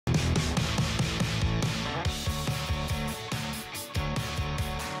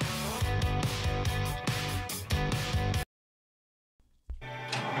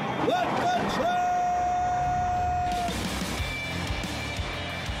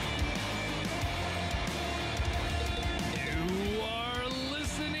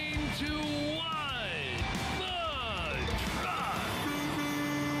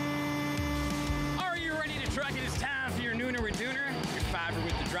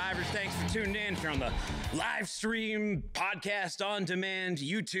Thanks for tuning in. If you're on the live stream, podcast on demand,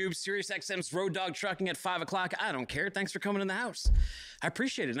 YouTube, SiriusXM's Road Dog Trucking at 5 o'clock, I don't care. Thanks for coming in the house. I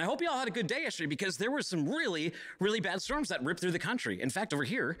appreciate it. And I hope you all had a good day yesterday because there were some really, really bad storms that ripped through the country. In fact, over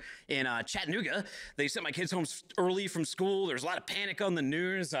here in Chattanooga, they sent my kids home early from school. There's a lot of panic on the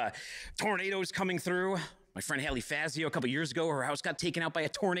news, tornadoes coming through. My friend Haley Fazio, a couple years ago, her house got taken out by a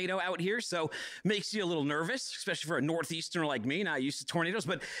tornado out here, so makes you a little nervous, especially for a Northeasterner like me, not used to tornadoes,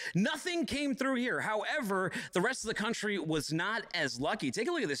 but nothing came through here. However, the rest of the country was not as lucky. Take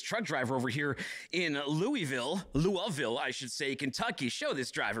a look at this truck driver over here in Louisville, I should say, Kentucky. Show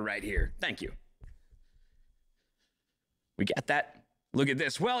this driver right here. Thank you. We got that. Look at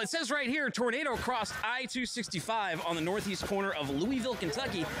this. Well, it says right here, tornado crossed I-265 on the northeast corner of Louisville,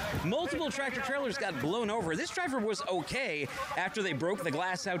 Kentucky. Multiple tractor trailers got blown over. This driver was okay after they broke the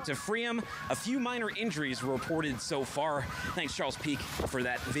glass out to free him. A few minor injuries were reported so far. Thanks, Charles Peak, for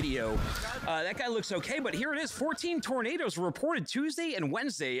that video. That guy looks okay, but here it is. 14 tornadoes were reported Tuesday and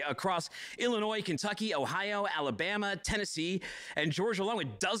Wednesday across Illinois, Kentucky, Ohio, Alabama, Tennessee, and Georgia, along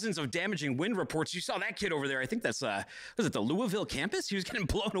with dozens of damaging wind reports. You saw that kid over there. I think that's, was it the Louisville campus? He was getting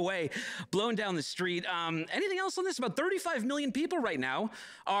blown away, blown down the street. Anything else on this? About 35 million people right now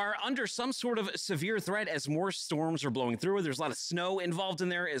are under some sort of severe threat as more storms are blowing through. There's a lot of snow involved in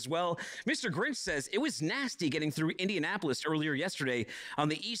there as well. Mr. Grinch says, it was nasty getting through Indianapolis earlier yesterday on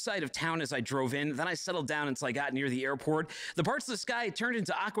the east side of town as I drove in. Then I settled down until I got near the airport. The parts of the sky turned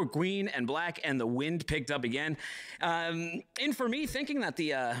into aqua green and black, and the wind picked up again. In for me, thinking that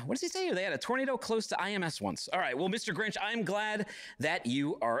the, what does he say? They had a tornado close to IMS once. All right, well, Mr. Grinch, I'm glad that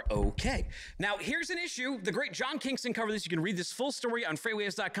you are okay. Now, here's an issue. The great John Kingston covered this. You can read this full story on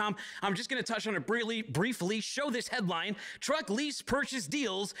FreightWaves.com. I'm just going to touch on it briefly. Show this headline. Truck lease purchase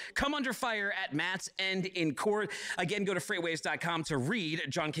deals come under fire at Matt's and in court. Again, go to FreightWaves.com to read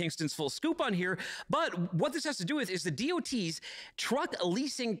John Kingston's full scoop on here. But what this has to do with is the DOT's truck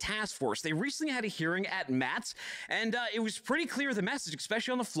leasing task force. They recently had a hearing at Matt's, and it was pretty clear the message,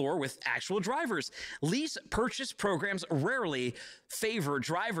 especially on the floor with actual drivers. Lease purchase programs rarely favor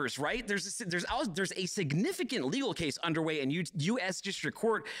drivers, right? There's a significant legal case underway in U.S. District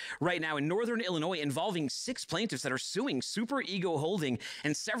Court right now in Northern Illinois involving 6 plaintiffs that are suing Super Ego Holding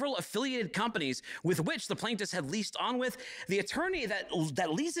and several affiliated companies with which the plaintiffs had leased on with. The attorney that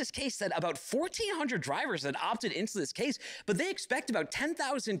leads this case said about 1,400 drivers had opted into this case, but they expect about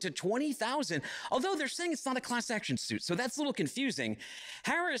 10,000 to 20,000, although they're saying it's not a class action suit, so that's a little confusing.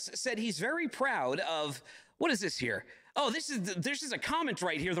 Harris said he's very proud of, what is this here? Oh, this is a comment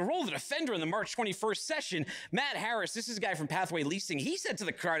right here. The role of the defender in the March 21st session, Matt Harris, this is a guy from Pathway Leasing. He said to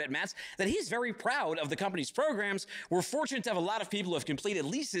the crowd at Matt's that he's very proud of the company's programs. We're fortunate to have a lot of people who have completed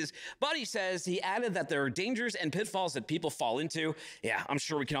leases, but he says he added that there are dangers and pitfalls that people fall into. Yeah, I'm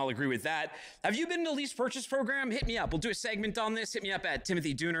sure we can all agree with that. Have you been in a lease purchase program? Hit me up. We'll do a segment on this. Hit me up at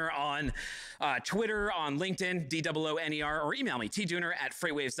Timothy Dooner on Twitter, on LinkedIn, DOONER, or email me,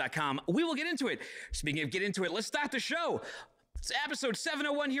 tdooner@freightwaves.com. We will get into it. Speaking of get into it, let's start the show. It's episode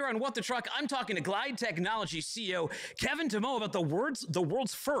 701 here on What the Truck. I'm talking to Glid Technologies CEO Kevin Damoa about the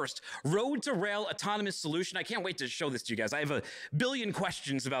world's first road-to-rail autonomous solution. I can't wait to show this to you guys. I have a billion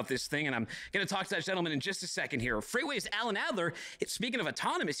questions about this thing, and I'm going to talk to that gentleman in just a second here. FreightWaves Alan Adler, speaking of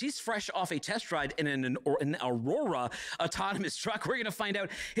autonomous, he's fresh off a test ride in an Aurora autonomous truck. We're going to find out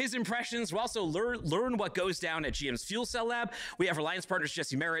his impressions. We'll also learn what goes down at GM's fuel cell lab. We have Reliance Partners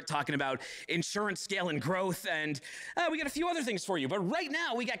Jessie Merritt talking about insurance, scale, and growth, and we got a few other things for you. But right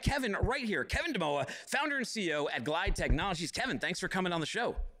now, we got Kevin right here. Kevin Damoa, founder and CEO at Glid Technologies. Kevin, thanks for coming on the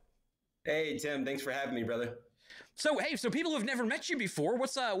show. Hey, Tim. Thanks for having me, brother. So, hey, people who have never met you before,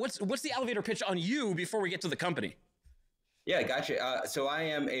 what's the elevator pitch on you before we get to the company? Yeah, gotcha. So I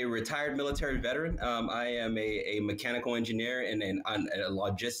am a retired military veteran. I am a mechanical engineer and a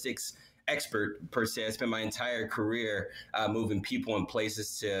logistics expert per se. I spent my entire career moving people and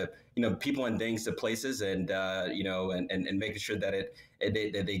places to, people and things to places, and and making sure that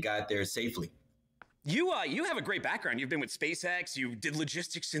they got there safely. You have a great background. You've been with SpaceX. You did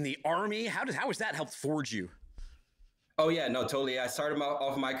logistics in the Army. How has that helped forge you? Oh, yeah, no, totally. I started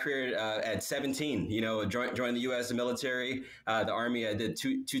off my career at 17, joined the U.S. military, the Army. I did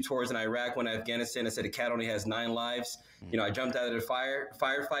two tours in Iraq, one in Afghanistan. I said a cat only has 9 lives. I jumped out of the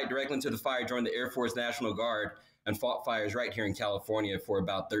firefight directly into the fire, joined the Air Force National Guard, and fought fires right here in California for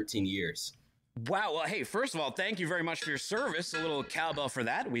about 13 years. Wow. Well, hey, first of all, thank you very much for your service. A little cowbell for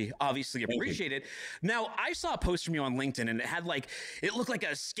that. We obviously appreciate it. Now, I saw a post from you on LinkedIn and it had it looked like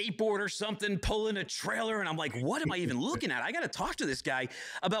a skateboard or something pulling a trailer. And I'm like, what am I even looking at? I got to talk to this guy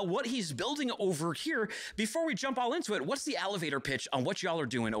about what he's building over here. Before we jump all into it, what's the elevator pitch on what y'all are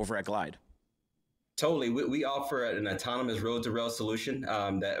doing over at Glide? Totally. We offer an autonomous road-to-rail solution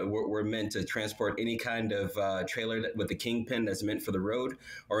that we're meant to transport any kind of trailer with the kingpin that's meant for the road,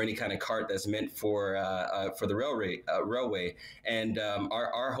 or any kind of cart that's meant for the railway. And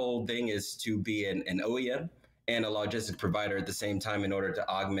our whole thing is to be an OEM and a logistics provider at the same time in order to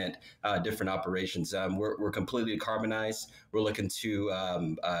augment different operations. We're completely carbonized. We're looking to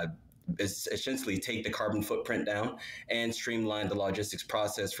essentially take the carbon footprint down and streamline the logistics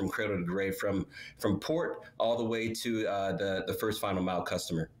process from cradle to grave, from port all the way to the first final mile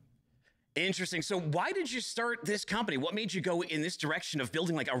customer. Interesting. So why did you start this company? What made you go in this direction of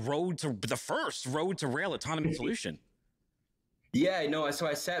building like the first road to rail autonomous solution? Yeah, no. So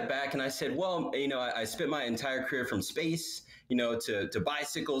I sat back and I said, well, I spent my entire career from space, to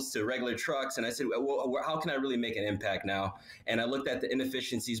bicycles, to regular trucks. And I said, well, how can I really make an impact now? And I looked at the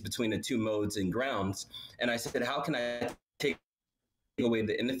inefficiencies between the two modes and grounds. And I said, how can I take away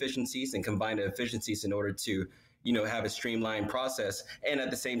the inefficiencies and combine the efficiencies in order to, have a streamlined process? And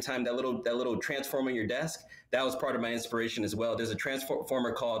at the same time, that little transformer in your desk, that was part of my inspiration as well. There's a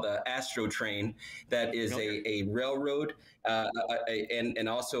transformer called Astro Train that is a railroad and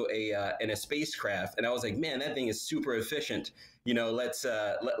also a spacecraft. And I was like, man, that thing is super efficient. Let's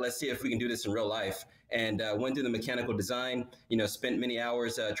see if we can do this in real life. And went through the mechanical design. Spent many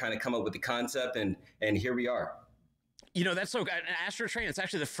hours trying to come up with the concept, and here we are. That's so an Astro Train. It's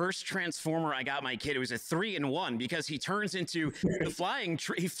actually the first transformer I got my kid. It was a 3-in-1 because he turns into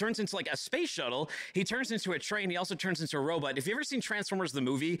he turns into like a space shuttle. He turns into a train. He also turns into a robot. If you ever seen Transformers, the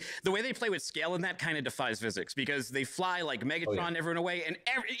movie, the way they play with scale in that kind of defies physics because they fly like Megatron, everyone away. And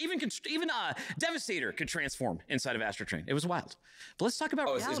even Devastator could transform inside of Astro Train. It was wild. But let's talk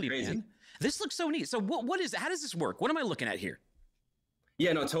about reality, man. This looks so neat. So what is it? How does this work? What am I looking at here?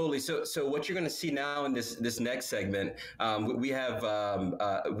 Yeah, no, totally. So what you're going to see now in this next segment, we have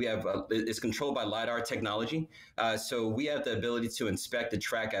it's controlled by LiDAR technology. So we have the ability to inspect the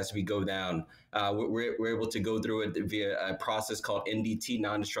track as we go down. We're able to go through it via a process called NDT,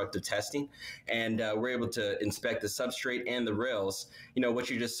 non-destructive testing, and we're able to inspect the substrate and the rails. What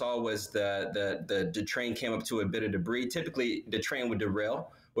you just saw was the train came up to a bit of debris. Typically, the train would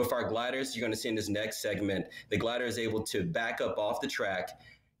derail. With our gliders, you're going to see in this next segment, the glider is able to back up off the track,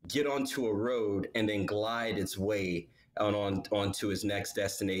 get onto a road, and then glide its way onto its next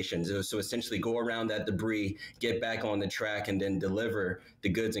destination. So essentially go around that debris, get back on the track, and then deliver the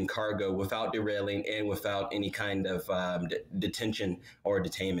goods and cargo without derailing and without any kind of detention or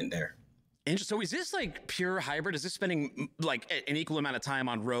detainment there. So is this like pure hybrid? Is this spending like an equal amount of time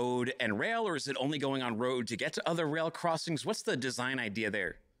on road and rail, or is it only going on road to get to other rail crossings? What's the design idea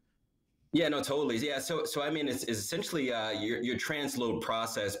there? Yeah, no, totally. Yeah, so I mean, it's essentially your transload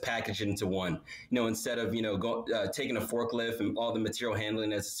process packaged into one. Instead of taking a forklift and all the material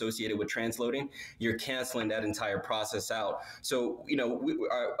handling that's associated with transloading, you're canceling that entire process out. So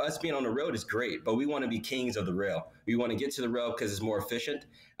us being on the road is great, but we want to be kings of the rail. We want to get to the rail because it's more efficient,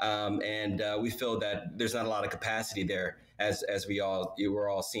 and we feel that there's not a lot of capacity there, as we're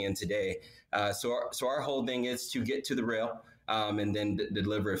all seeing today. So our whole thing is to get to the rail. And then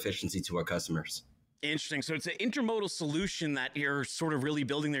deliver efficiency to our customers. Interesting. So it's an intermodal solution that you're sort of really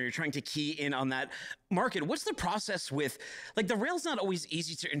building there. You're trying to key in on that market. What's the process with, like, the rail's not always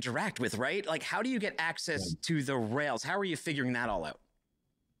easy to interact with, right? Like, how do you get access to the rails? How are you figuring that all out?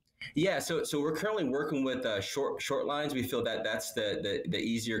 Yeah, so we're currently working with short lines. We feel that that's the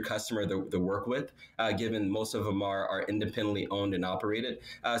easier customer to work with, given most of them are independently owned and operated.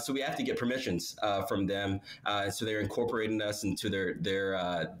 So we have to get permissions from them. So they're incorporating us into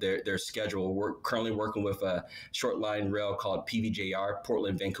their schedule. We're currently working with a short line rail called PVJR,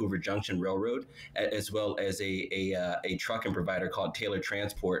 Portland Vancouver Junction Railroad, as well as a trucking provider called Taylor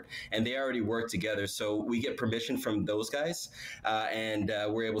Transport, and they already work together. So we get permission from those guys, and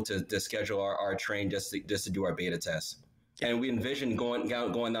we're able to schedule our train just to do our beta tests. And we envision going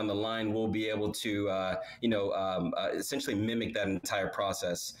down the line, we'll be able to, essentially mimic that entire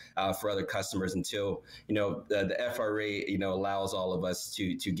process for other customers until, the FRA, allows all of us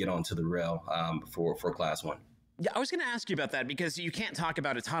to get onto the rail for Class 1. Yeah, I was going to ask you about that because you can't talk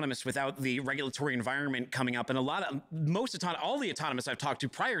about autonomous without the regulatory environment coming up. And all the autonomous I've talked to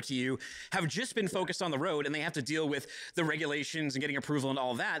prior to you have just been focused on the road, and they have to deal with the regulations and getting approval and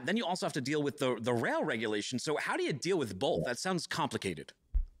all that. Then you also have to deal with the rail regulations. So how do you deal with both? That sounds complicated.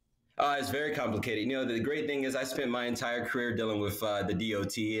 It's very complicated. You know, the great thing is I spent my entire career dealing with the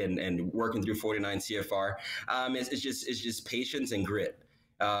DOT and working through 49 CFR. It's just patience and grit.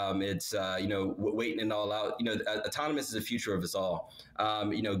 It's you know, waiting it all out. You know, autonomous is the future of us all.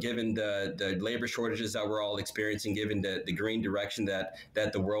 You know, given the labor shortages that we're all experiencing, given the green direction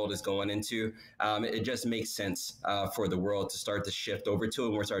that the world is going into, it just makes sense for the world to start to shift over to it.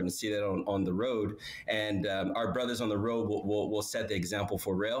 And we're starting to see that on the road. And our brothers on the road will set the example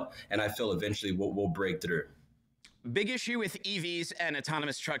for rail. And I feel eventually we'll break through. Big issue with EVs and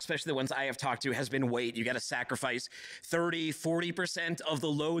autonomous trucks, especially the ones I have talked to, has been weight. You got to sacrifice 30, 40% of the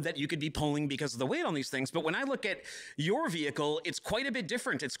load that you could be pulling because of the weight on these things. But when I look at your vehicle, it's quite a bit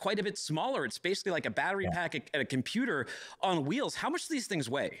different. It's quite a bit smaller. It's basically like a battery pack and a computer on wheels. How much do these things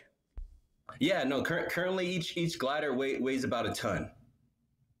weigh? Yeah, no, currently each glider weighs about a ton.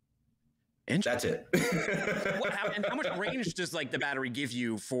 That's it. And how much range does like the battery give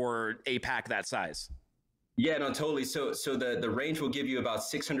you for a pack that size? Yeah, no, totally. So the range will give you about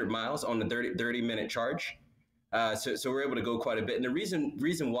 600 miles on the 30-minute charge. So we're able to go quite a bit. And the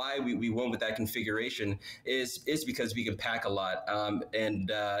reason why we went with that configuration is because we can pack a lot.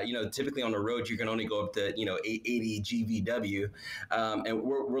 You know, typically on the road, you can only go up to, you know, 80 GVW. And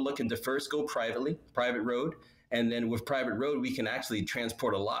we're looking to first go private road. And then with private road, we can actually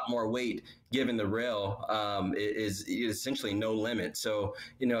transport a lot more weight, given the rail is essentially no limit. So,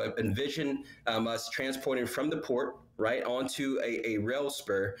 you know, envision us transporting from the port right onto a rail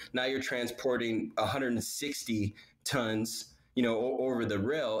spur. Now you're transporting 160 tons, you know, over the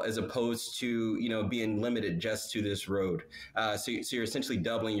rail, as opposed to, you know, being limited just to this road. So you're essentially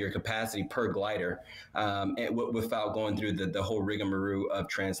doubling your capacity per glider without going through the whole rigmarole of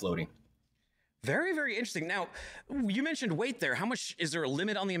transloading. Very, very interesting. Now, you mentioned weight there. How much, is there a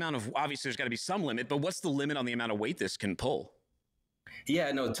limit on the amount of, obviously there's got to be some limit, but what's the limit on the amount of weight this can pull?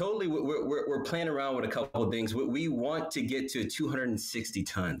 Yeah, no, totally. We're playing around with a couple of things. We want to get to 260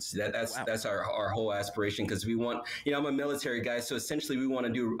 tons. That's our whole aspiration, because we want, you know, I'm a military guy, so essentially we want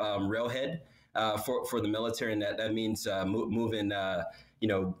to do railhead for the military, and that means moving you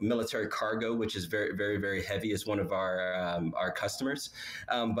know, military cargo, which is very, very, very heavy, is one of our customers.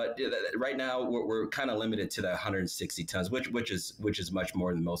 But right now we're kind of limited to the 160 tons, which is much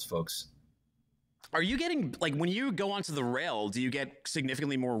more than most folks. Are you getting, like, when you go onto the rail, do you get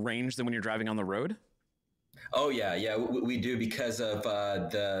significantly more range than when you're driving on the road? Oh yeah, we do, because of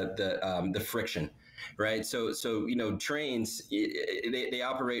the friction. Right. So, you know, trains, they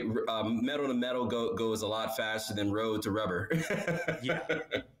operate metal to metal goes a lot faster than road to rubber. Yeah.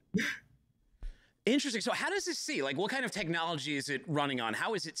 Interesting. So how does this see? Like, what kind of technology is it running on?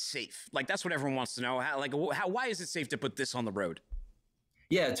 How is it safe? Like, that's what everyone wants to know. Why is it safe to put this on the road?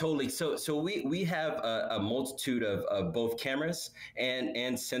 Yeah, totally. So we have a multitude of both cameras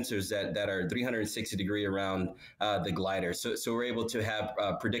and sensors that are 360 degree around the glider. So we're able to have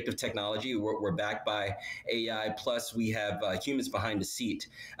predictive technology. We're backed by AI, plus we have humans behind the seat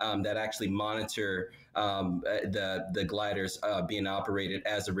that actually monitor the gliders being operated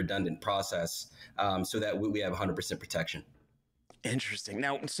as a redundant process, so that we have 100% protection. Interesting.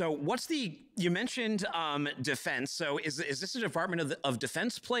 Now, so you mentioned defense. So is this a Department of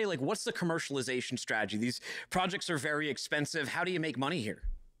Defense play? Like, what's the commercialization strategy? These projects are very expensive. How do you make money here?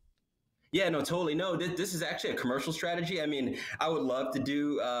 Yeah, no, totally. No, this is actually a commercial strategy. I mean, I would love to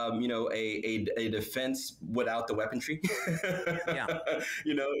do, you know, a defense without the weaponry. Yeah.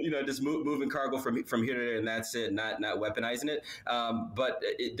 you know, just moving cargo from here to there, and that's it. Not weaponizing it. But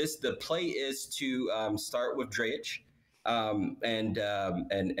the play is to start with drayage.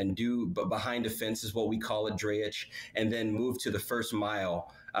 And do, but behind the fence is what we call it, drayage, and then move to the first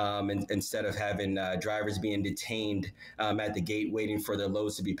mile. Instead of having drivers being detained at the gate waiting for their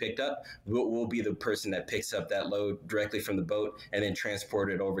loads to be picked up, we'll be the person that picks up that load directly from the boat and then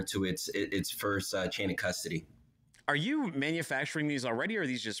transport it over to its first chain of custody. Are you manufacturing these already, or are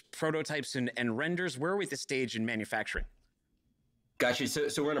these just prototypes and renders? Where are we at this stage in manufacturing? Gotcha.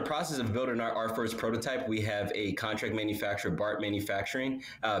 So we're in the process of building our first prototype. We have a contract manufacturer, BART Manufacturing,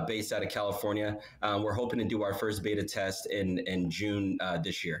 based out of California. We're hoping to do our first beta test in June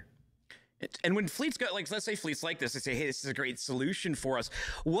this year. And when fleets go, like, let's say fleets like this, they say, hey, this is a great solution for us.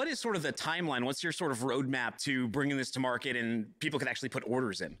 What is sort of the timeline? What's your sort of roadmap to bringing this to market and people can actually put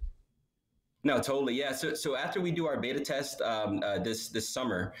orders in? No, totally. Yeah. So after we do our beta test this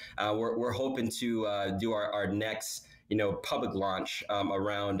summer, we're hoping to do our next, you know, public launch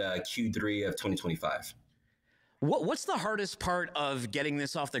around Q3 of 2025. What's the hardest part of getting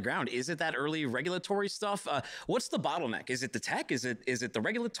this off the ground? Is it that early regulatory stuff? What's the bottleneck? Is it the tech? Is it the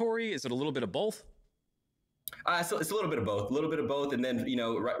regulatory? Is it a little bit of both? So it's a little bit of both, and then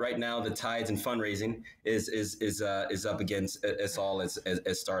right now the tides and fundraising is up against us all as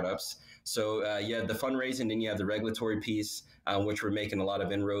startups. So you have the fundraising, then you have the regulatory piece, which we're making a lot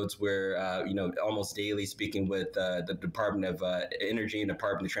of inroads. Where almost daily speaking with the Department of Energy and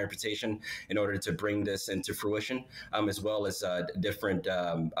Department of Transportation in order to bring this into fruition, as well as different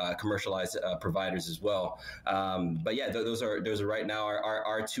commercialized providers as well. But yeah, those are right now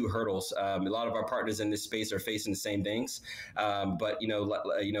our two hurdles. A lot of our partners in this space are facing the same things, but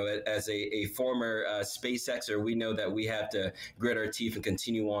as a former SpaceXer, we know that we have to grit our teeth and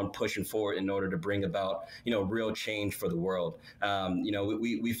continue on pushing forward in order to bring about real change for the world.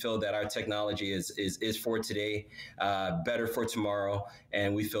 We feel that our technology is for today, better for tomorrow,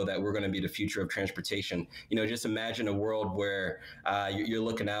 and we feel that we're going to be the future of transportation. Just imagine a world where you're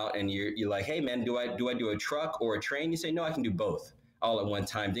looking out and you're like, hey man, do I do a truck or a train? You say, no, I can do both all at one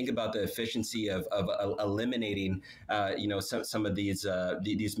time. Think about the efficiency of eliminating, some of these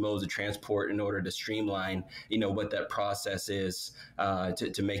modes of transport in order to streamline, what that process is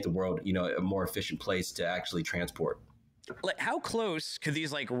to make the world, a more efficient place to actually transport. Like, how close could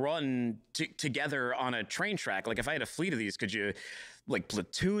these run together on a train track? Like, if I had a fleet of these, could you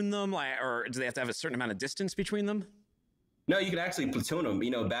platoon them, or do they have to have a certain amount of distance between them? No, you can actually platoon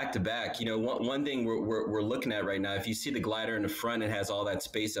them, back to back. One thing we're looking at right now, if you see the glider in the front, it has all that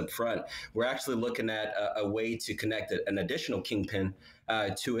space up front. We're actually looking at a way to connect an additional kingpin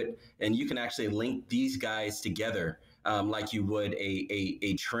to it, and you can actually link these guys together. Like you would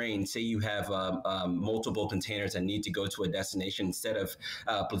a train. Say you have multiple containers that need to go to a destination. Instead of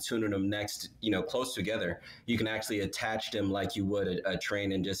platooning them next, close together, you can actually attach them like you would a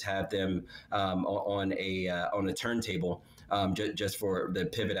train and just have them on a turntable. Just for the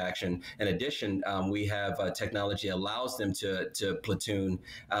pivot action. In addition, we have technology that allows them to platoon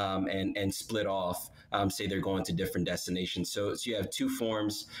and split off. Say they're going to different destinations. So you have two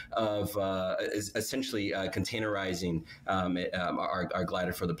forms of essentially containerizing our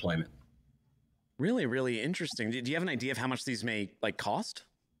glider for deployment. Really, really interesting. Do you have an idea of how much these may cost?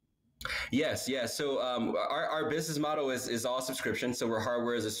 Yes. So our business model is all subscription. So we're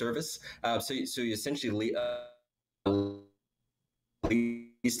hardware as a service. So you essentially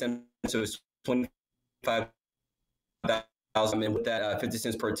lease them. So it's 25,000, and with that 50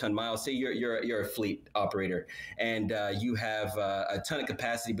 cents per ton mile. Say you're a fleet operator and you have a ton of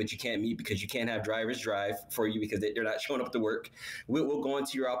capacity, but you can't meet because you can't have drivers drive for you because they're not showing up to work. We'll go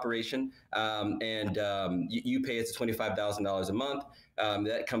into your operation and you pay us $25,000 a month.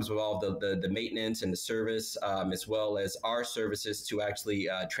 That comes with all the maintenance and the service, as well as our services to actually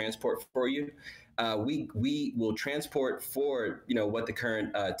transport for you. We will transport for what the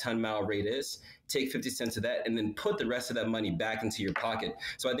current ton mile rate is, take 50 cents of that, and then put the rest of that money back into your pocket.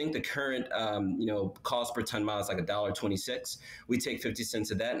 So I think the current cost per ton mile is like $1.26. We take 50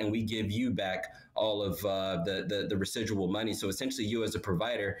 cents of that, and we give you back all of the residual money. So essentially, you as a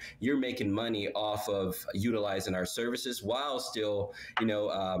provider, you're making money off of utilizing our services while still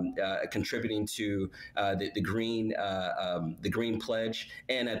contributing to the green pledge,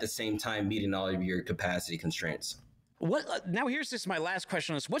 and at the same time meeting all of your capacity constraints. Now here's just my last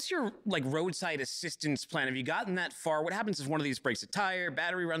question on this. What's your roadside assistance plan? Have you gotten that far? What happens if one of these breaks a tire,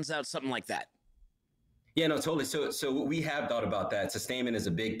 battery runs out, something like that? Yeah, no, totally. So we have thought about that. Sustainment is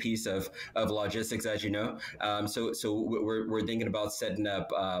a big piece of logistics, as you know. So we're thinking about setting up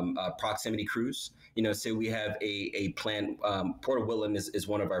proximity crews. Say we have a plant. Port of Woodland is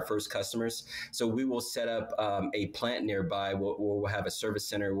one of our first customers. So we will set up a plant nearby. We'll have a service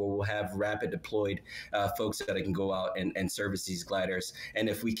center where we'll have rapid deployed folks that can go out and service these gliders. And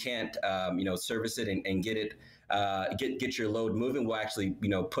if we can't, service it and get it. Get your load moving, we'll actually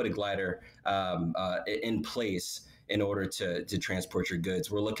put a glider in place in order to transport your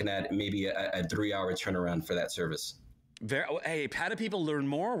goods. We're looking at maybe a 3-hour turnaround for that service. Hey, how do people learn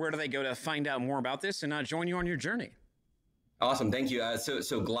more? Where do they go to find out more about this and join you on your journey? Awesome, thank you. So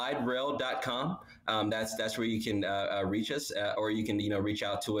gliderail.com. That's where you can reach us, or you can reach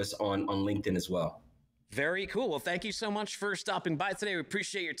out to us on LinkedIn as well. Very cool. Well, thank you so much for stopping by today. We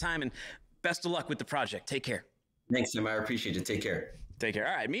appreciate your time and best of luck with the project. Take care. Thanks, Tim. I appreciate it. Take care. Take care.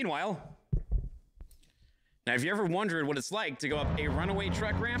 All right. Meanwhile, now, if you ever wondered what it's like to go up a runaway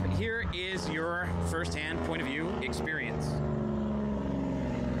truck ramp, here is your firsthand point of view experience.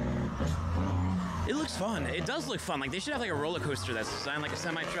 It looks fun. It does look fun. They should have a roller coaster that's designed like a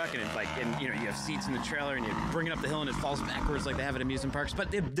semi truck, and you have seats in the trailer, and you bring it up the hill, and it falls backwards like they have at amusement parks.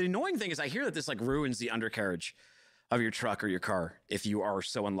 But the annoying thing is, I hear that this ruins the undercarriage of your truck or your car if you are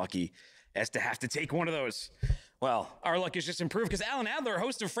so unlucky as to have to take one of those. Well, our luck is just improved because Alan Adler,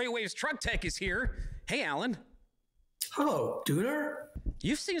 host of FreightWaves Truck Tech, is here. Hey, Alan. Hello, Dooner.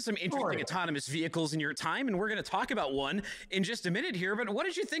 You've seen some interesting autonomous vehicles in your time, and we're going to talk about one in just a minute here. But what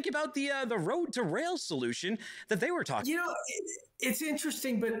did you think about the road to rail solution that they were talking? You know, it's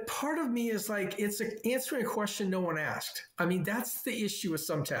interesting, but part of me is like, it's answering a question no one asked. I mean, that's the issue with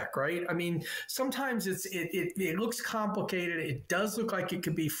some tech, right? I mean, sometimes it looks complicated. It does look like it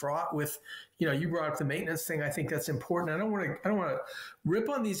could be fraught with, you know, you brought up the maintenance thing. I think that's important. I don't want to rip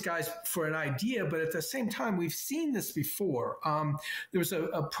on these guys for an idea, but at the same time, we've seen this before. There was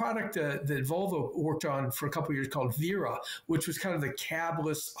a product that Volvo worked on for a couple of years called Vera, which was kind of the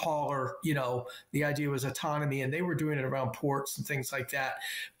cabless hauler. You know, the idea was autonomy, and they were doing it around ports and things like that.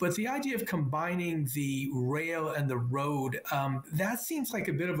 But the idea of combining the rail and the road, that seems like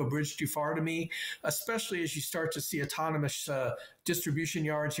a bit of a bridge too far to me, especially as you start to see autonomous distribution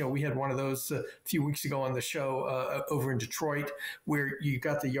yards. You know, we had one of those a few weeks ago on the show over in Detroit, where you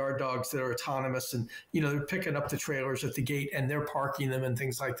got the yard dogs that are autonomous, and you know, they're picking up the trailers at the gate and they're parking them and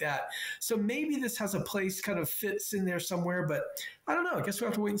things like that. So maybe this has a place, kind of fits in there somewhere, but I don't know. I guess we'll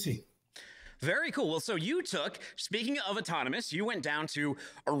have to wait and see. Very cool. Well, so you took, speaking of autonomous, you went down to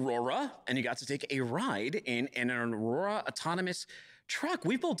Aurora and you got to take a ride in an Aurora autonomous truck.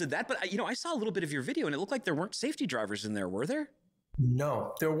 We both did that, but you know, I saw a little bit of your video and it looked like there weren't safety drivers in there, were there?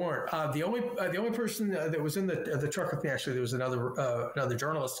 No, there weren't. The only person that was in the truck with me, actually, there was another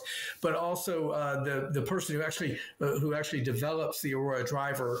journalist, but also the person who actually develops the Aurora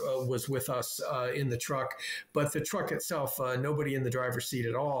driver was with us in the truck. But the truck itself, nobody in the driver's seat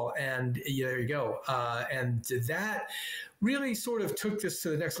at all. And yeah, there you go. And that really sort of took this to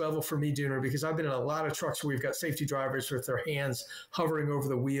the next level for me, Dooner, because I've been in a lot of trucks where we've got safety drivers with their hands hovering over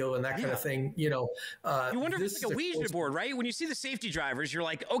the wheel and that kind of thing. You know, you wonder if it's like a Ouija board, right? When you see the safety drivers, you're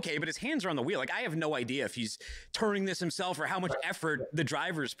like, okay, but his hands are on the wheel. Like, I have no idea if he's turning this himself or how much effort the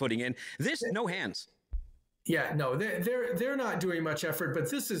driver's putting in. This, no hands. Yeah, no, they're not doing much effort, but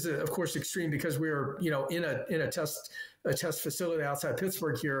this is, of course, extreme because we're, you know, in a test facility outside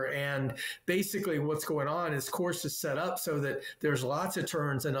Pittsburgh here, and basically what's going on is course is set up so that there's lots of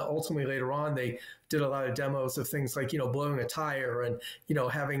turns, and ultimately later on they did a lot of demos of things like, you know, blowing a tire and, you know,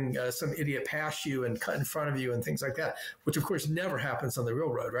 having some idiot pass you and cut in front of you and things like that, which of course never happens on the real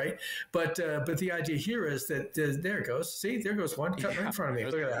road, right? But the idea here is that there it goes. See, there goes one cut right in front of me.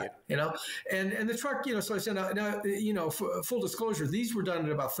 Look at that, you know, and the truck, you know. So I said, now you know, for full disclosure, these were done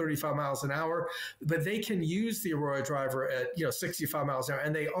at about 35 miles an hour, but they can use the Aurora driver at, you know, 65 miles an hour,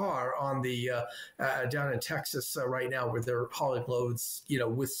 and they are on the down in Texas right now where they're hauling loads, you know,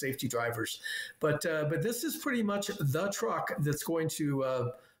 with safety drivers. But this is pretty much the truck that's going to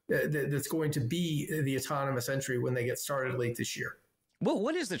be the autonomous entry when they get started late this year. Well,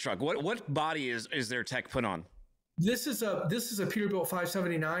 what is the truck? What body is their tech put on? This is a Peterbilt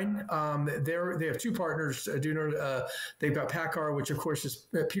 579. They have two partners, Dooner. They've got PACCAR, which of course is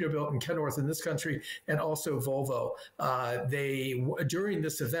Peterbilt and Kenworth in this country, and also Volvo. During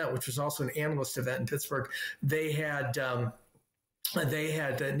this event, which was also an analyst event in Pittsburgh, they had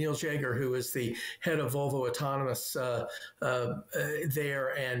Neil Jaeger, who is the head of Volvo Autonomous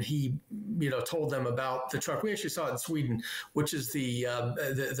there, and he, you know, told them about the truck. We actually saw it in Sweden, which is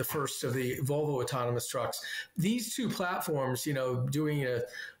the first of the Volvo autonomous trucks. These two platforms, you know, doing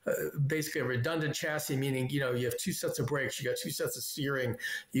basically a redundant chassis, meaning, you know, you have two sets of brakes, you got two sets of steering,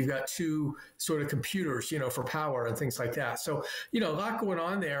 you've got two sort of computers, you know, for power and things like that. So, you know, a lot going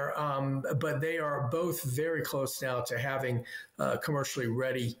on there, but they are both very close now to having commercially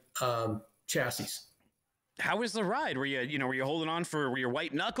ready chassis. How was the ride? Were you holding on were you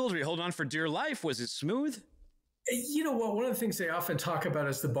white knuckles? Were you holding on for dear life? Was it smooth? You know what? One of the things they often talk about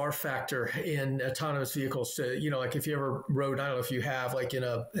is the bar factor in autonomous vehicles. You know, like if you ever rode, I don't know if you have, like in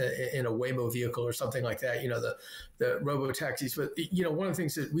a Waymo vehicle or something like that. You know, the robo taxis. But you know, one of the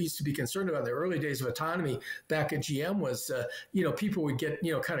things that we used to be concerned about in the early days of autonomy back at GM was, you know, people would get,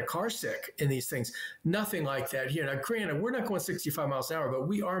 you know, kind of car sick in these things. Nothing like that here. Now, granted, we're not going 65 miles an hour, but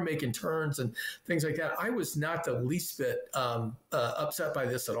we are making turns and things like that. I was not the least bit upset by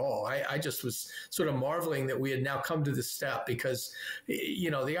this at all. I just was sort of marveling that we had now come to this step, because, you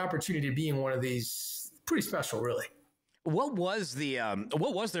know, the opportunity to be in one of these, pretty special, really. What was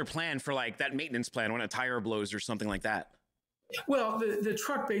their plan for like that maintenance plan when a tire blows or something like that? Well, the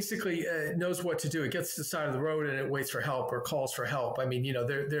truck basically knows what to do. It gets to the side of the road and it waits for help or calls for help. I mean,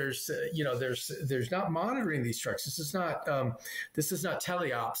 there's not monitoring these trucks. This is not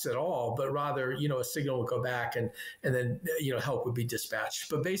teleops at all, but rather, a signal will go back and then, help would be dispatched.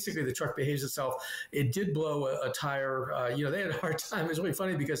 But basically the truck behaves itself. It did blow a tire. They had a hard time. It's really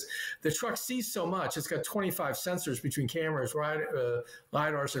funny because the truck sees so much. It's got 25 sensors between cameras,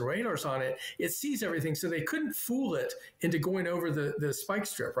 LiDARs and radars on it. It sees everything. So they couldn't fool it into going over the spike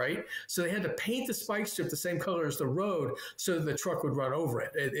strip, right? So they had to paint the spike strip the same color as the road so that the truck would run over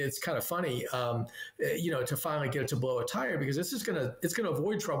it. It's kind of funny, to finally get it to blow a tire, because it's gonna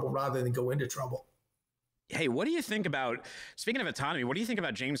avoid trouble rather than go into trouble. Hey, what do you think about, speaking of autonomy, what do you think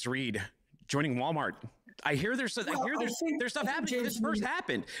about James Reed joining Walmart? I hear there's stuff happening.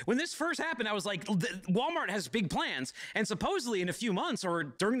 When this first happened, I was like, Walmart has big plans, and supposedly in a few months or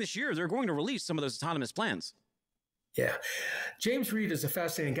during this year, they're going to release some of those autonomous plans. Yeah. James Reed is a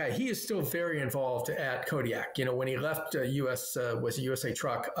fascinating guy. He is still very involved at Kodiak. When he left was a USA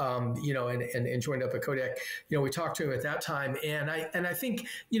Truck, and joined up at Kodiak, we talked to him at that time. And I think,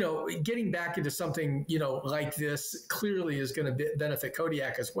 getting back into something, like this clearly is going to benefit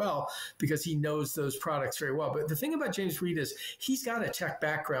Kodiak as well, because he knows those products very well. But the thing about James Reed is he's got a tech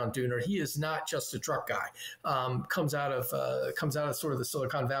background, Dooner. He is not just a truck guy. Comes out of sort of the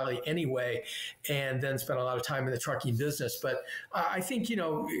Silicon Valley anyway, and then spent a lot of time in the trucking business. But I think,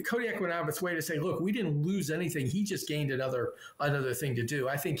 Kodiak went out of its way to say, look, we didn't lose anything. He just gained another thing to do.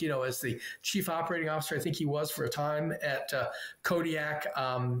 I think, as the chief operating officer, I think he was for a time at Kodiak,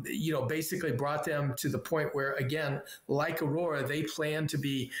 basically brought them to the point where, again, like Aurora, they plan to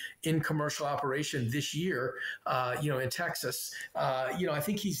be in commercial operation this year, in Texas. I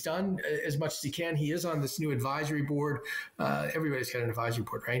think he's done as much as he can. He is on this new advisory board. Everybody's got an advisory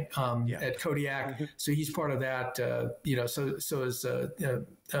board, right? At Kodiak. So he's part of that. So is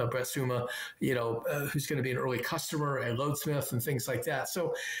Brett Suma, who's going to be an early customer at Loadsmith and things like that.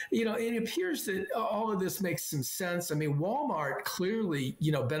 So, it appears that all of this makes some sense. I mean, Walmart clearly,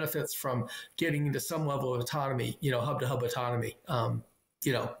 benefits from getting into some level of autonomy, hub-to-hub autonomy. From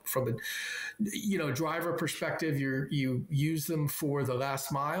a driver perspective, you use them for the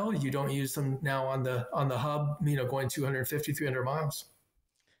last mile. You don't use them now on the hub, going 250, 300 miles.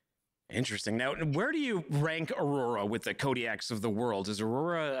 Interesting. Now, where do you rank Aurora with the Kodiaks of the world? Is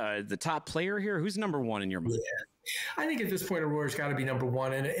Aurora the top player here? Who's number one in your mind? Yeah. I think at this point, Aurora's got to be number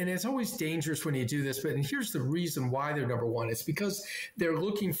one. And it's always dangerous when you do this. But here's the reason why they're number one. It's because they're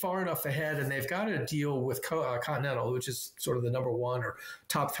looking far enough ahead, and they've got a deal with Continental, which is sort of the number one or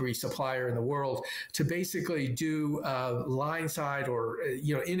top three supplier in the world, to basically do line side or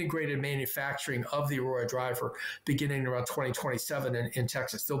integrated manufacturing of the Aurora driver beginning around 2027 in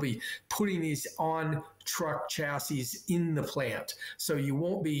Texas. They'll be putting these on truck chassis in the plant, so you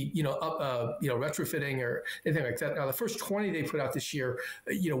won't be retrofitting or anything like that. Now, the first 20 they put out this year,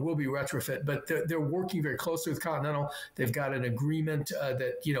 will be retrofit, but they're working very closely with Continental. They've got an agreement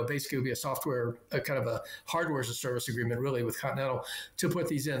that basically will be a software, kind of a hardware as a service agreement, really, with Continental to put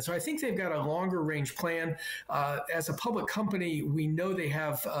these in. So I think they've got a longer range plan. As a public company, we know they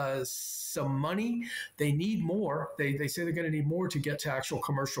have some money. They need more. They say they're going to need more to get to actual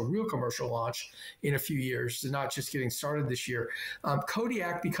real commercial launch in a few years, not just getting started this year.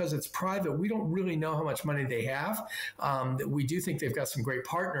 Kodiak, because it's private, we don't really know how much money they have. We do think they've got some great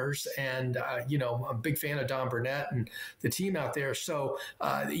partners, and I'm a big fan of Don Burnett and the team out there. So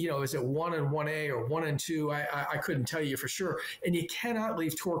is it 1 and 1A or 1 and 2? I couldn't tell you for sure. And you cannot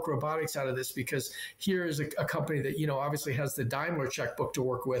leave Torque Robotics out of this, because here is a company that obviously has the Daimler checkbook to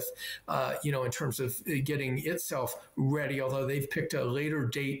work with, in terms of getting itself ready, although they've picked a later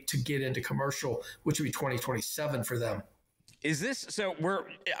date to get into commercial, which would be 2027 for them. Is this, so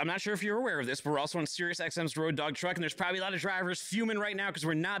I'm not sure if you're aware of this, but we're also on SiriusXM's Road Dog Truck, and there's probably a lot of drivers fuming right now because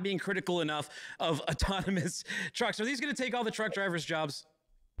we're not being critical enough of autonomous trucks. Are these going to take all the truck drivers' jobs?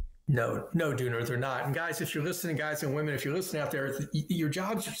 No, Dooner, they're not. And guys, if you're listening, guys and women, if you're listening out there, your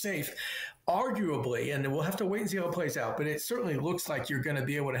jobs are safe. Arguably, and we'll have to wait and see how it plays out, but it certainly looks like you're going to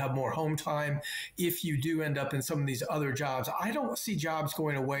be able to have more home time if you do end up in some of these other jobs. I don't see jobs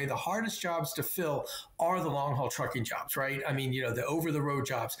going away. The hardest jobs to fill are the long-haul trucking jobs, right? I mean, the over-the-road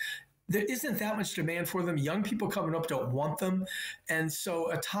jobs. There isn't that much demand for them. Young people coming up don't want them. And so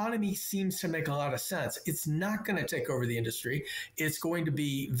autonomy seems to make a lot of sense. It's not going to take over the industry. It's going to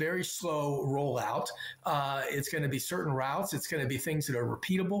be very slow rollout. It's going to be certain routes. It's going to be things that are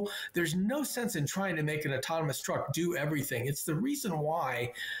repeatable. There's no sense in trying to make an autonomous truck do everything. It's the reason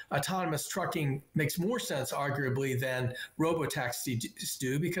why autonomous trucking makes more sense, arguably, than robotaxis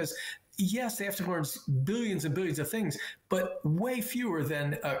do, because yes, they have to learn billions and billions of things, but way fewer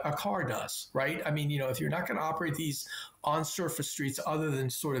than a car does, right? I mean, if you're not going to operate these on surface streets other than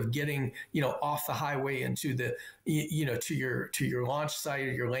sort of getting, off the highway into the, to your launch site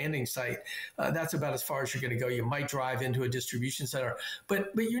or your landing site, that's about as far as you're going to go. You might drive into a distribution center,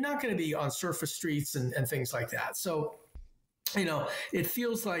 but you're not going to be on surface streets and things like that. So, it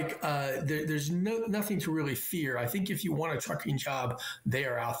feels like there's nothing to really fear. I think if you want a trucking job, they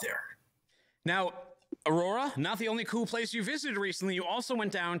are out there. Now, Aurora, not the only cool place you visited recently. You also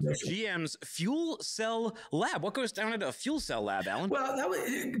went down to GM's fuel cell lab. What goes down at a fuel cell lab, Alan? Well,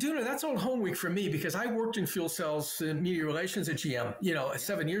 Dooner, that's on home week for me because I worked in fuel cells and media relations at GM.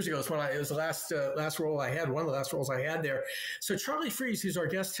 7 years ago is when it was the last role I had, one of the last roles I had there. So Charlie Fries, who's our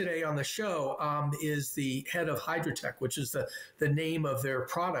guest today on the show, is the head of Hydrotech, which is the name of their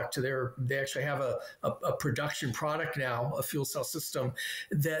product. They actually have a production product now, a fuel cell system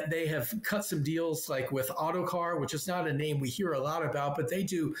that they have cut some deals like with Autocar, which is not a name we hear a lot about, but they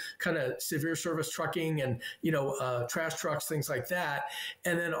do kind of severe service trucking and, trash trucks, things like that.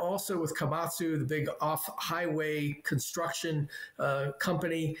 And then also with Komatsu, the big off-highway construction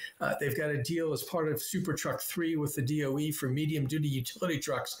company, they've got a deal as part of Super Truck 3 with the DOE for medium-duty utility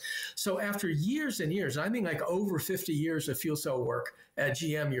trucks. So after years and years, I mean like over 50 years of fuel cell work at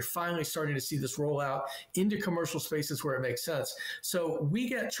GM, you're finally starting to see this roll out into commercial spaces where it makes sense. So we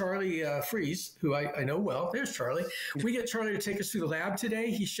get Charlie Fries, who I know well. There's Charlie. We get Charlie to take us through the lab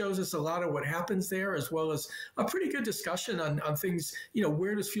today. He shows us a lot of what happens there, as well as a pretty good discussion on things,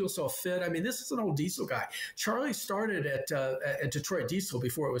 where does fuel cell fit? I mean, this is an old diesel guy. Charlie started at Detroit Diesel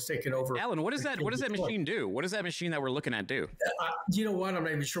before it was taken over. Alan, what does that machine do? What does that machine that we're looking at do? You know what? I'm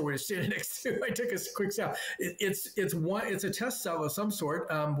not even sure what it's standing next to. I took a quick step. It's a test cell of some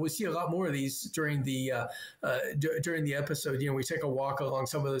sort. We see a lot more of these during the episode. We take a walk along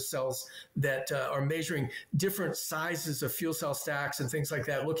some of the cells that are measuring different sizes of fuel cell stacks and things like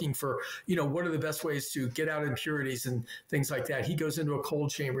that, looking for what are the best ways to get out impurities and things like that. He goes into a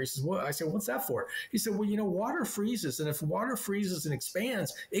cold chamber. He says, "What?" I said, "What's that for?" He said, "Well, water freezes, and if water freezes and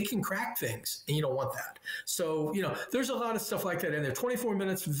expands, it can crack things, and you don't want that." So there's a lot of stuff like that in there. 24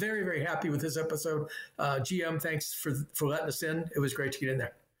 minutes. Very, very happy with this episode. GM, thanks for letting us in. It was great to get in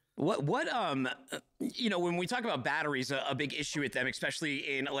there. When we talk about batteries, a big issue with them,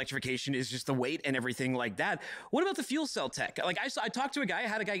 especially in electrification, is just the weight and everything like that. What about the fuel cell tech? Like I talked to a guy, I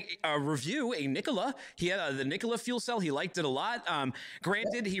had a guy review a Nikola. He had the Nikola fuel cell. He liked it a lot.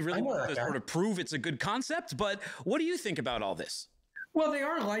 Granted, he really wanted to sort of prove it's a good concept, but what do you think about all this? Well, they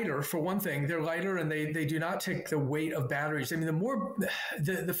are lighter, for one thing. They're lighter, and they do not take the weight of batteries. I mean,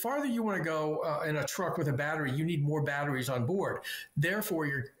 the farther you want to go in a truck with a battery, you need more batteries on board. Therefore,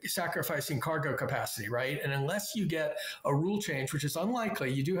 you're sacrificing cargo capacity, right? And unless you get a rule change, which is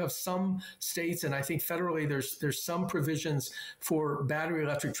unlikely, you do have some states, and I think federally there's some provisions for battery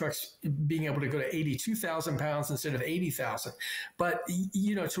electric trucks being able to go to 82,000 pounds instead of 80,000. But,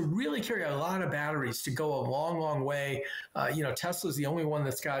 to really carry a lot of batteries to go a long, long way, Tesla's the only one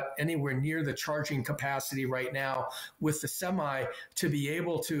that's got anywhere near the charging capacity right now with the Semi to be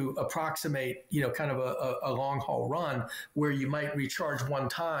able to approximate, kind of a long haul run where you might recharge one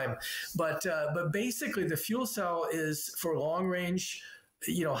time. But basically the fuel cell is for long range,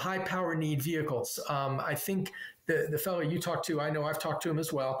 high power need vehicles. I think the fellow you talked to, I know I've talked to him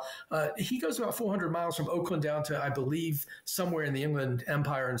as well. He goes about 400 miles from Oakland down to, I believe, somewhere in the Inland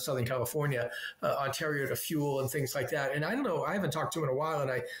Empire in Southern California, Ontario, to fuel and things like that. And I don't know, I haven't talked to him in a while,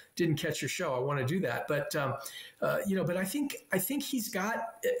 and I didn't catch your show. I want to do that, but but I think he's got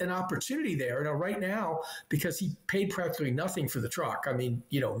an opportunity there. Right now, because he paid practically nothing for the truck. I mean,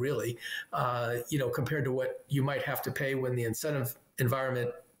 really, compared to what you might have to pay when the incentive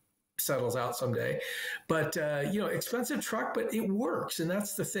environment settles out someday. But, expensive truck, but it works. And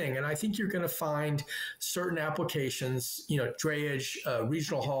that's the thing. And I think you're going to find certain applications, drayage,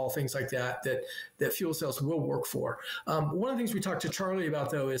 regional haul, things like that fuel cells will work for. One of the things we talked to Charlie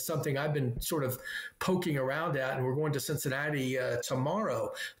about, though, is something I've been sort of poking around at, and we're going to Cincinnati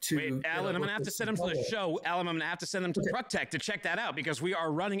tomorrow to... Wait, Alan, I'm going to have to send them to the show. Alan, I'm going to have to send them to Truck Tech to check that out, because we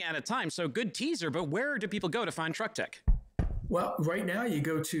are running out of time. So good teaser, but where do people go to find Truck Tech? Well, right now you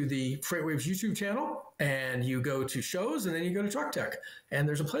go to the FreightWaves YouTube channel and you go to shows, and then you go to Truck Tech, and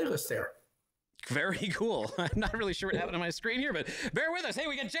there's a playlist there. Very cool. I'm not really sure what happened on my screen here, but bear with us. Hey,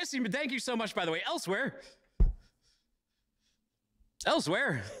 we got Jessie, but thank you so much, by the way. Elsewhere. There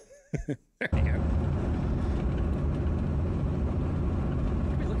you go.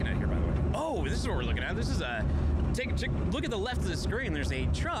 What are we looking at here, by the way? Oh, this is what we're looking at. This is a look at the left of the screen. There's a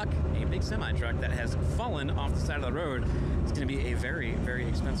truck, a big semi-truck that has fallen off the side of the road. It's going to be a very, very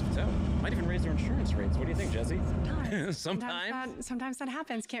expensive tow. Might even raise their insurance rates. What do you think, Jessie? Sometimes that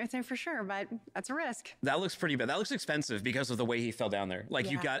happens. Can't say for sure, but that's a risk. That looks pretty bad. That looks expensive because of the way he fell down there. Like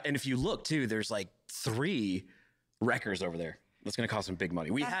and if you look too, there's like 3 wreckers over there. That's going to cost some big money.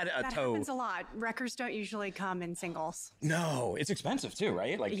 We had a tow. That happens a lot. Wreckers don't usually come in singles. No, it's expensive too,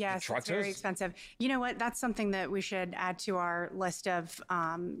 right? Like yes, truck it's very expensive. You know what? That's something that we should add to our list of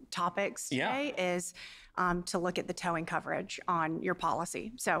topics today is to look at the towing coverage on your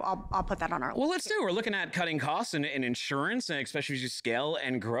policy. So I'll put that on our list. Well, let's do. We're looking at cutting costs and insurance, and especially as you scale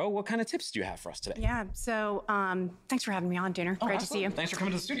and grow. What kind of tips do you have for us today? Yeah. So thanks for having me on, Dooner. Great to see you. Thanks for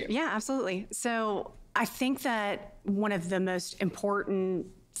coming to the studio. Yeah, absolutely. So I think that one of the most important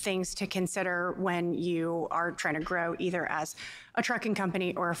things to consider when you are trying to grow either as a trucking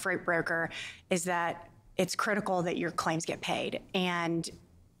company or a freight broker is that it's critical that your claims get paid. And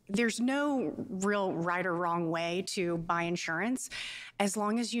there's no real right or wrong way to buy insurance as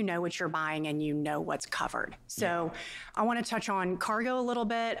long as you know what you're buying and you know what's covered. So I want to touch on cargo a little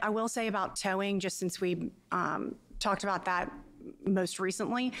bit. I will say about towing, just since we talked about that most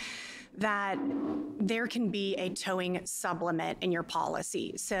recently, that there can be a towing sublimit in your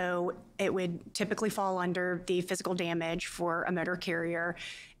policy. So it would typically fall under the physical damage for a motor carrier,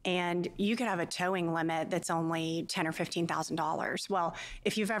 and you could have a towing limit that's only $10,000 or $15,000. Well,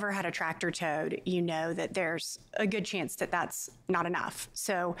 if you've ever had a tractor towed, you know that there's a good chance that that's not enough.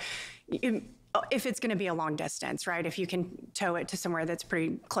 So if it's going to be a long distance, right? If you can tow it to somewhere that's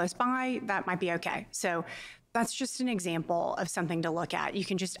pretty close by, that might be okay. So that's just an example of something to look at. You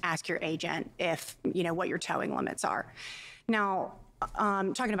can just ask your agent if, you know, what your towing limits are. Now,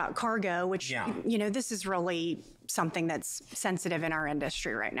 talking about cargo, which, you know, this is really something that's sensitive in our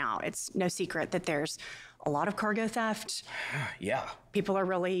industry right now. It's no secret that there's a lot of cargo theft. Yeah. People are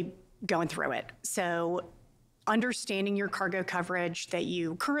really going through it. So understanding your cargo coverage that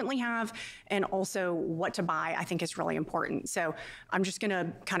you currently have and also what to buy, I think is really important. So I'm just going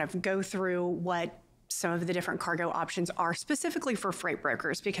to kind of go through what some of the different cargo options are specifically for freight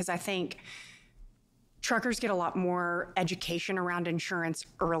brokers, because I think truckers get a lot more education around insurance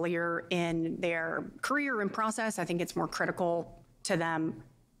earlier in their career and process. I think it's more critical to them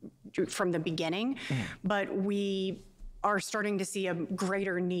from the beginning, but we are starting to see a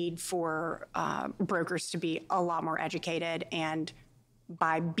greater need for brokers to be a lot more educated and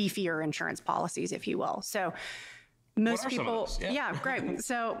buy beefier insurance policies, if you will. So most people, great.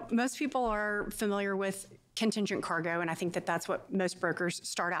 So most people are familiar with contingent cargo, and I think that that's what most brokers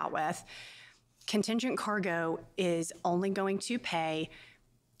start out with. Contingent cargo is only going to pay,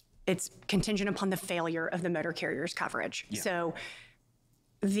 it's contingent upon the failure of the motor carrier's coverage. Yeah. So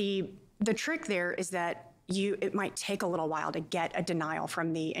the trick there is that it might take a little while to get a denial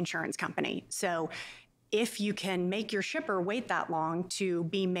from the insurance company. So if you can make your shipper wait that long to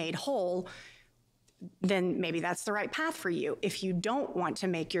be made whole, then maybe that's the right path for you. If you don't want to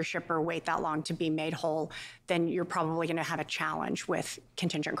make your shipper wait that long to be made whole, then you're probably going to have a challenge with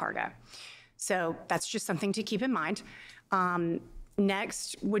contingent cargo. So that's just something to keep in mind.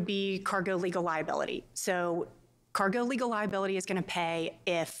 Next would be cargo legal liability. So cargo legal liability is going to pay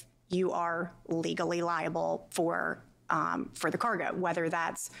if you are legally liable for the cargo, whether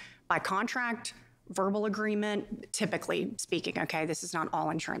that's by contract, verbal agreement, typically speaking, okay, this is not all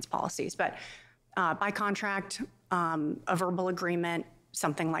insurance policies, but by contract, a verbal agreement,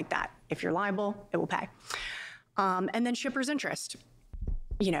 something like that. If you're liable, it will pay. And then shipper's interest,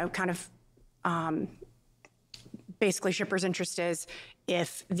 you know, kind of basically shipper's interest is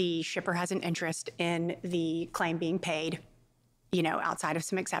if the shipper has an interest in the claim being paid, you know, outside of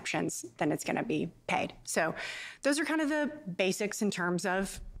some exceptions, then it's going to be paid. So those are kind of the basics in terms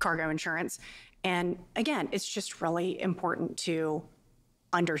of cargo insurance. And again, it's just really important to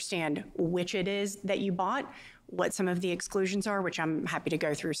understand which it is that you bought, what some of the exclusions are, which I'm happy to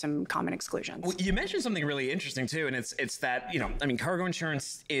go through some common exclusions. Well, you mentioned something really interesting too, and it's that, you know, I mean, cargo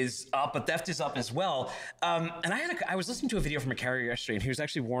insurance is up, but theft is up as well. And I was listening to a video from a carrier yesterday, and he was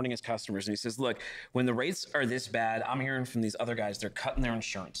actually warning his customers, and he says, look, when the rates are this bad, I'm hearing from these other guys, they're cutting their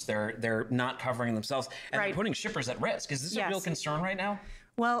insurance. They're not covering themselves, and they're putting shippers at risk. Is this a real concern right now?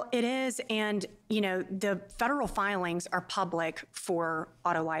 Well, it is. And, you know, the federal filings are public for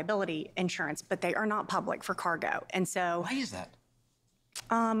auto liability insurance, but they are not public for cargo. And so why is that?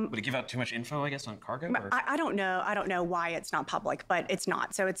 Would it give out too much info, I guess, on cargo? Or? I don't know. I don't know why it's not public, but it's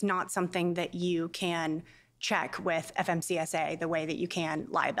not. So it's not something that you can check with FMCSA the way that you can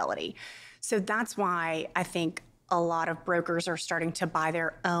liability. So that's why I think a lot of brokers are starting to buy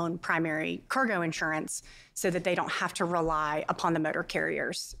their own primary cargo insurance so that they don't have to rely upon the motor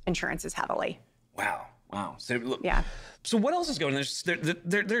carrier's insurances heavily. Wow. Wow. So look, yeah. So what else is going on?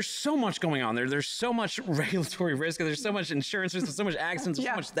 There's so much going on there. There's so much regulatory risk. There's so much insurance risk. There's so much accidents. There's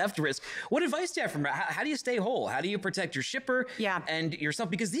so much theft risk. What advice do you have from how do you stay whole? How do you protect your shipper and yourself?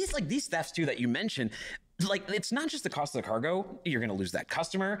 Because these thefts too that you mentioned, like it's not just the cost of the cargo. You're going to lose that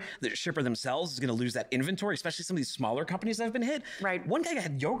customer. The shipper themselves is going to lose that inventory, especially some of these smaller companies that have been hit. Right. One guy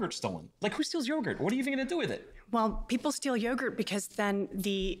had yogurt stolen. Like who steals yogurt? What are you even going to do with it? Well, people steal yogurt because then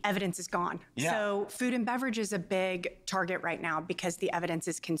the evidence is gone. Yeah. So food and beverage is a big target right now because the evidence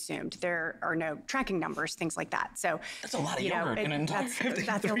is consumed. There are no tracking numbers, things like that. So that's a lot of yogurt in an entire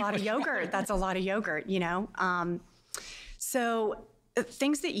that's a lot of yogurt. That's a lot of yogurt, you know. So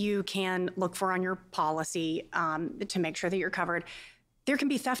things that you can look for on your policy to make sure that you're covered. There can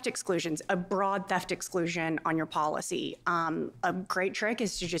be theft exclusions, a broad theft exclusion on your policy. A great trick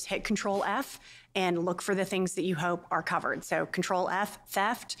is to just hit Control F and look for the things that you hope are covered. So Control F,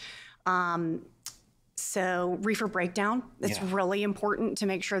 theft. So reefer breakdown, it's really important to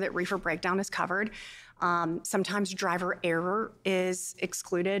make sure that reefer breakdown is covered. Sometimes driver error is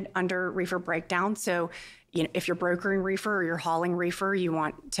excluded under reefer breakdown. So you know, if you're brokering reefer or you're hauling reefer, you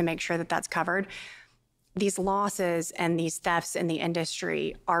want to make sure that that's covered. These losses and these thefts in the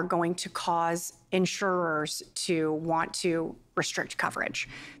industry are going to cause insurers to want to restrict coverage.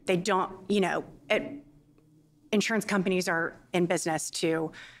 They don't, you know, insurance companies are in business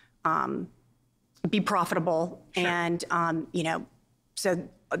to be profitable. Sure. And, you know, so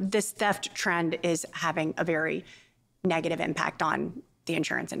this theft trend is having a very negative impact on the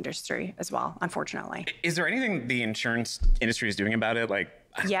insurance industry as well, unfortunately. Is there anything the insurance industry is doing about it? Like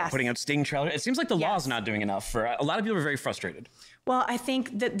putting out sting trailers? It seems like the law is not doing enough. For a lot of people are very frustrated. Well, I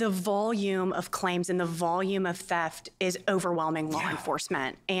think that the volume of claims and the volume of theft is overwhelming law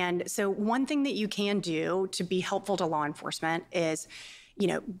enforcement. And so one thing that you can do to be helpful to law enforcement is, you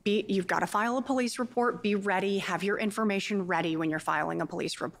know, you've got to file a police report, be ready, have your information ready when you're filing a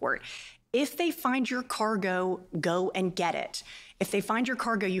police report. If they find your cargo, go and get it. If they find your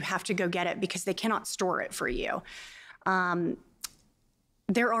cargo, you have to go get it because they cannot store it for you.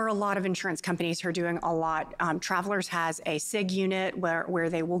 There are a lot of insurance companies who are doing a lot. Travelers has a SIG unit where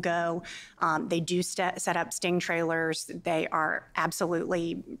they will go. They do set up sting trailers. They are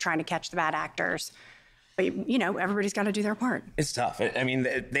absolutely trying to catch the bad actors. But, you know, everybody's got to do their part. It's tough. I mean,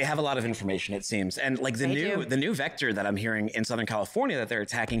 they have a lot of information, it seems. And like the new vector that I'm hearing in Southern California that they're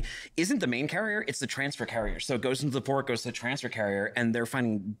attacking isn't the main carrier, it's the transfer carrier. So it goes into the port, goes to the transfer carrier, and they're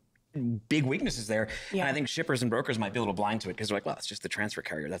finding big weaknesses there. Yeah. And I think shippers and brokers might be a little blind to it because they're like, well, it's just the transfer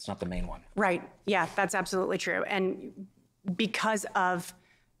carrier. That's not the main one. Right. Yeah, that's absolutely true. And because of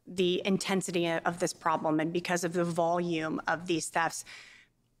the intensity of this problem and because of the volume of these thefts,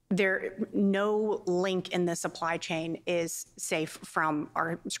 no link in the supply chain is safe from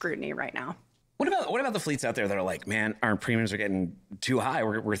our scrutiny right now. What about the fleets out there that are like, man, our premiums are getting too high.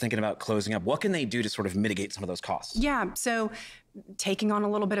 We're thinking about closing up. What can they do to sort of mitigate some of those costs? Yeah, so taking on a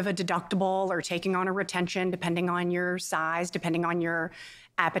little bit of a deductible or taking on a retention, depending on your size, depending on your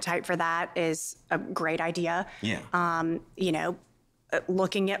appetite for that, is a great idea. Yeah. You know,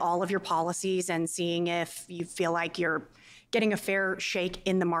 looking at all of your policies and seeing if you feel like you're getting a fair shake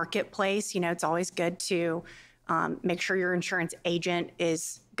in the marketplace. You know, it's always good to make sure your insurance agent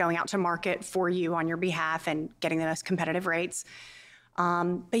is going out to market for you on your behalf and getting the most competitive rates.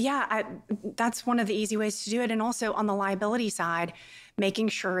 But yeah, that's one of the easy ways to do it. And also on the liability side, making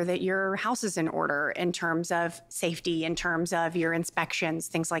sure that your house is in order in terms of safety, in terms of your inspections,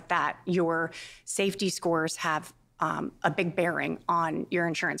 things like that. Your safety scores have a big bearing on your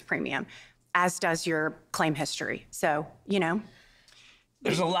insurance premium, as does your claim history. So, you know.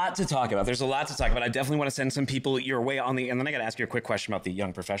 There's a lot to talk about. I definitely want to send some people your way and then I got to ask you a quick question about the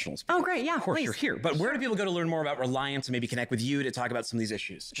young professionals. Oh, great. Yeah, of course, please. You're here. But where do people go to learn more about Reliance and maybe connect with you to talk about some of these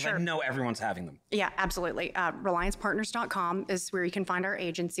issues? Sure. I know everyone's having them. Yeah, absolutely. ReliancePartners.com is where you can find our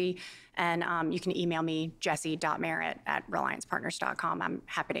agency. And you can email me, jessie.merritt@ReliancePartners.com. I'm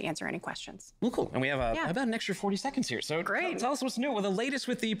happy to answer any questions. Well, cool. And we have about an extra 40 seconds here. So great. Tell us what's new. Well, the latest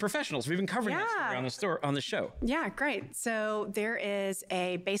with the professionals. We've been covering this on the show. Yeah, great. So there is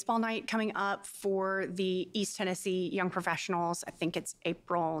a baseball night coming up for the East Tennessee Young Professionals. I think it's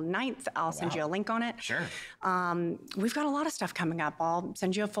April 9th. I'll send you a link on it. Sure. We've got a lot of stuff coming up. I'll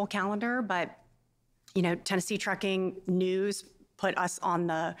send you a full calendar, but you know, Tennessee Trucking News put us on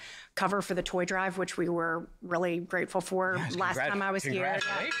the cover for the toy drive, which we were really grateful for last time I was here.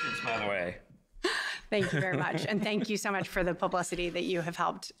 Congratulations, by the way. Thank you very much. And thank you so much for the publicity that you have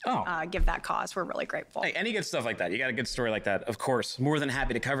helped Oh. give that cause. We're really grateful. Hey, any good stuff like that. You got a good story like that, of course. More than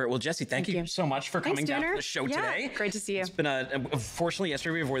happy to cover it. Well, Jessie, thank you so much for coming down to the show today. Great to see you. It's been fortunately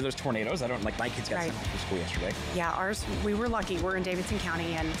yesterday we avoided those tornadoes. I don't like my kids got sent home from school yesterday. Yeah, ours, we were lucky. We're in Davidson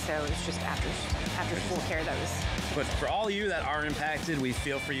County, and so it's just after school care that was. But for all of you that are impacted, we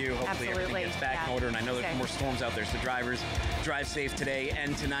feel for you. Hopefully everything gets back in order. And I know there's more storms out there, so drivers, drive safe today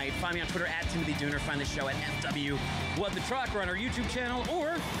and tonight. Find me on Twitter at Timothy Dooner. Find the show at FW What the Truck, or on our YouTube channel, or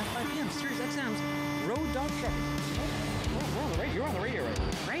at 5 p.m. Sirius XM's Road Dog Truck. We're on the radio. You're on the radio right now.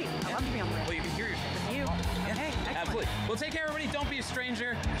 Great. I love to be on the radio. Well, you can hear yourself. With you. Okay, excellent. Absolutely. Well, take care, everybody. Don't be a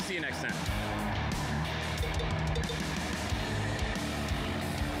stranger. See you next time.